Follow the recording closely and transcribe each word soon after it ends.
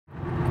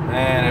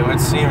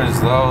seem as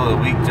though the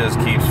week just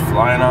keeps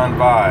flying on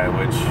by,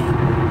 which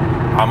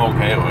I'm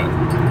okay with.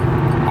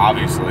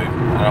 Obviously,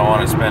 I don't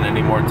want to spend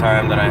any more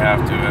time than I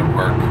have to at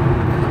work,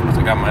 because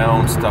I got my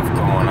own stuff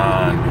going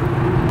on.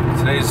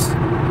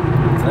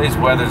 Today's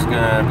weather's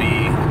gonna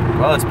be,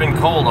 well, it's been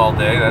cold all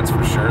day, that's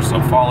for sure, so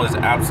fall is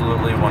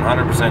absolutely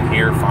 100%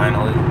 here,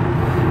 finally.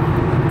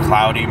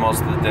 Cloudy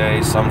most of the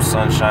day, some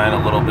sunshine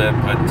a little bit,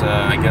 but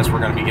I guess we're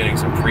gonna be getting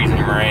some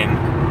freezing rain,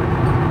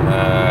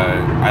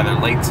 either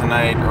late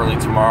tonight, early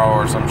tomorrow,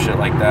 or some shit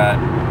like that.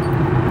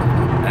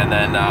 And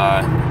then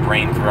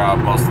rain throughout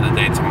most of the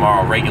day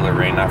tomorrow, regular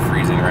rain, not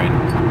freezing rain.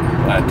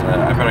 But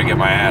I better get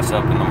my ass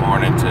up in the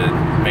morning to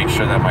make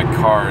sure that my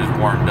car is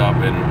warmed up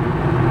and,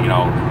 you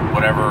know,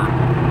 whatever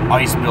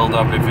ice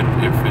buildup, if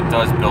it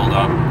does build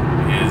up,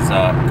 is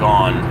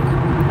gone.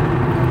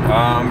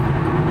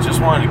 Just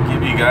wanted to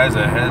give you guys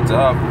a heads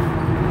up.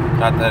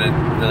 Not that it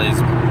really is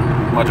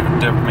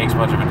makes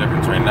much of a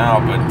difference right now,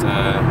 but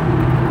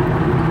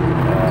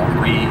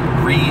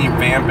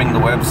revamping the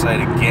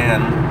website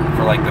again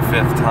for like the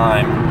 5th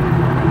time.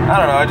 I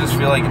don't know, I just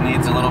feel like it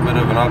needs a little bit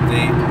of an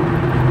update.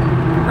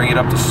 Bring it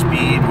up to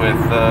speed with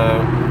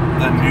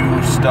the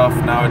new stuff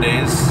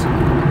nowadays,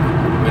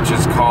 which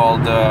is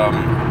called,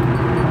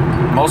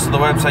 most of the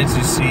websites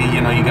you see,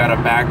 you know, you got a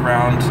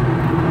background.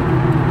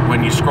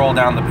 When you scroll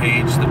down the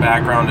page, the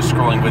background is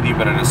scrolling with you,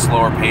 but at a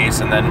slower pace,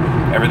 and then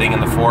everything in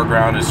the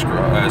foreground is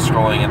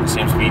scrolling at the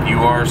same speed you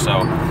are.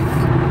 So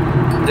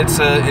it's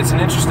an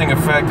interesting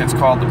effect. It's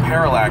called the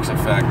parallax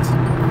effect,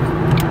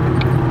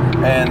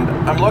 and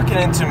I'm looking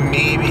into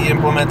maybe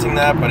implementing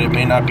that, but it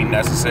may not be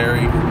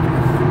necessary.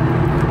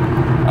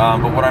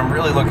 But what I'm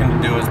really looking to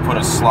do is put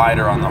a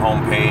slider on the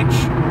home page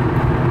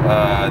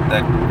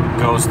that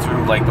goes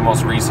through like the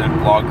most recent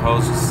blog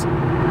posts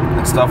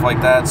and stuff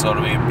like that. So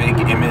it'll be a big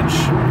image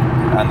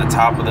on the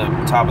top of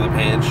the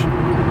page,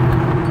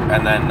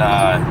 and then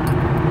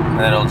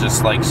it'll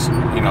just, like,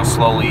 you know,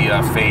 slowly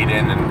fade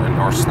in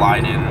or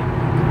slide in,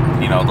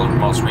 you know, the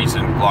most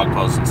recent blog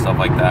posts and stuff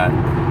like that.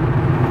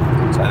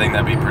 So I think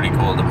that'd be pretty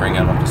cool to bring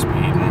it up to speed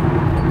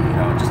and, you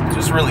know,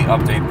 just really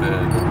update the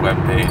web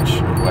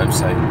page or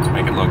website to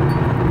make it look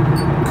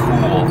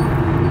cool.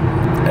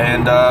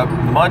 And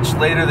much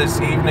later this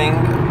evening,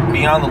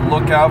 be on the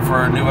lookout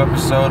for a new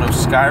episode of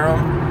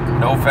Skyrim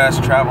No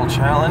Fast Travel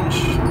Challenge.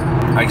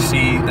 I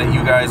see that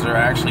you guys are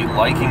actually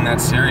liking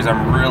that series.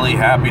 I'm really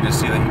happy to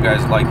see that you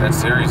guys like that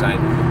series.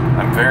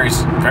 I'm very,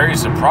 very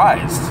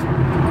surprised,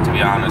 to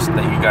be honest,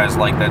 that you guys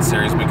like that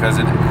series, because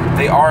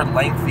they are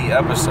lengthy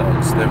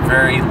episodes. They're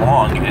very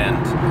long,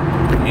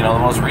 and, you know, the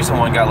most recent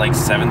one got like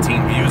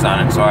 17 views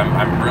on it, so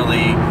I'm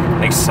really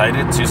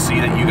excited to see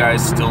that you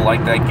guys still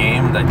like that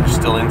game, that you're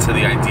still into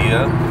the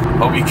idea.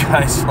 Hope you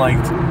guys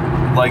liked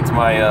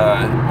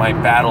my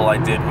battle I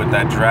did with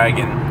that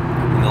dragon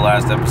in the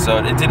last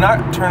episode. It did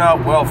not turn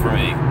out well for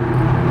me.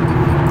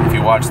 If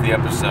you watched the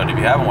episode, if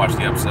you haven't watched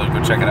the episode,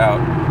 go check it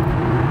out.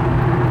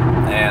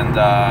 And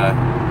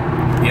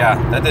yeah,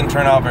 that didn't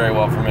turn out very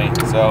well for me.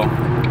 So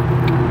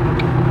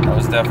that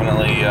was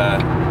definitely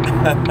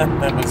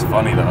that was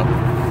funny though.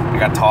 I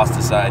got tossed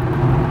aside.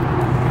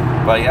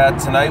 But yeah,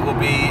 tonight will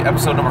be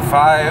episode number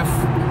 5.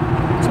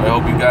 So I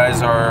hope you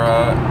guys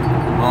are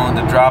willing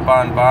to drop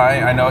on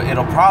by. I know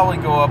it'll probably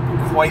go up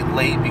quite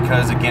late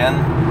because, again,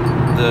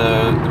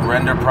 the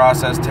render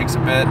process takes a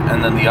bit,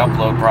 and then the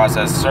upload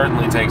process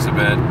certainly takes a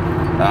bit.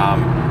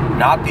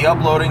 Not the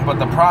uploading, but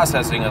the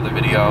processing of the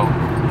video,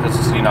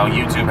 because, you know,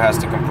 YouTube has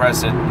to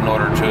compress it in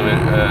order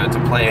to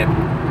play it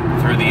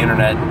through the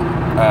internet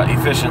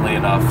efficiently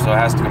enough, so it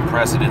has to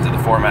compress it into the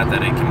format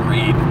that it can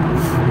read,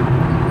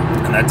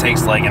 and that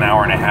takes like an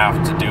hour and a half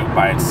to do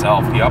by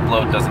itself. The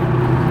upload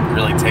doesn't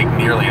really take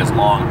nearly as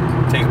long.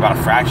 It takes about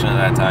a fraction of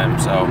that time,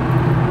 so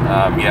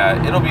yeah,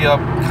 it'll be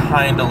up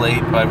kind of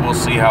late, but we'll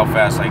see how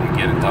fast I can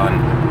get it done.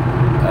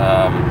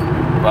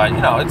 But,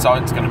 you know, it's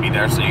going to be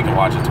there, so you can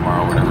watch it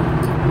tomorrow or whatever.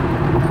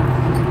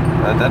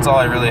 That's all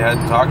I really had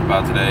to talk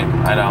about today.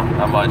 I know,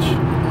 not much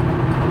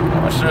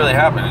really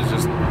happened. It's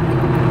just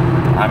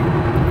I'm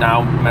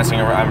now messing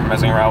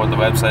around with the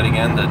website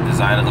again, the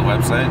design of the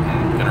website,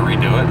 and gonna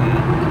redo it, and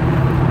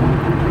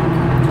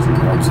just an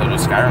episode of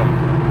Skyrim.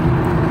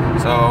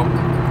 So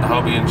I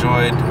hope you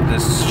enjoyed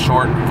this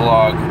short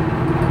vlog.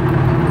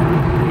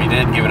 If you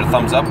did, give it a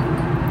thumbs up.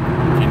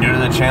 If you're new to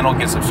the channel,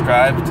 get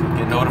subscribed,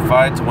 get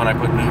notified to when I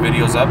put new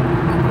videos up.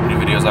 Put new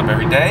videos up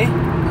every day,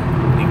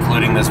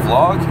 including this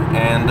vlog,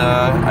 and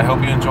I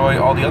hope you enjoy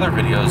all the other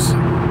videos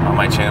on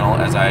my channel,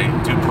 as I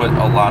do put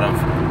a lot of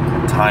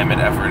time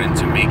and effort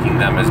into making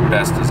them as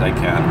best as I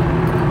can,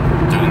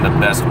 doing the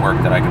best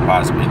work that I could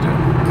possibly do.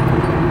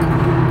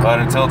 But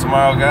until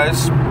tomorrow,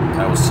 guys,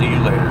 I will see you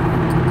later.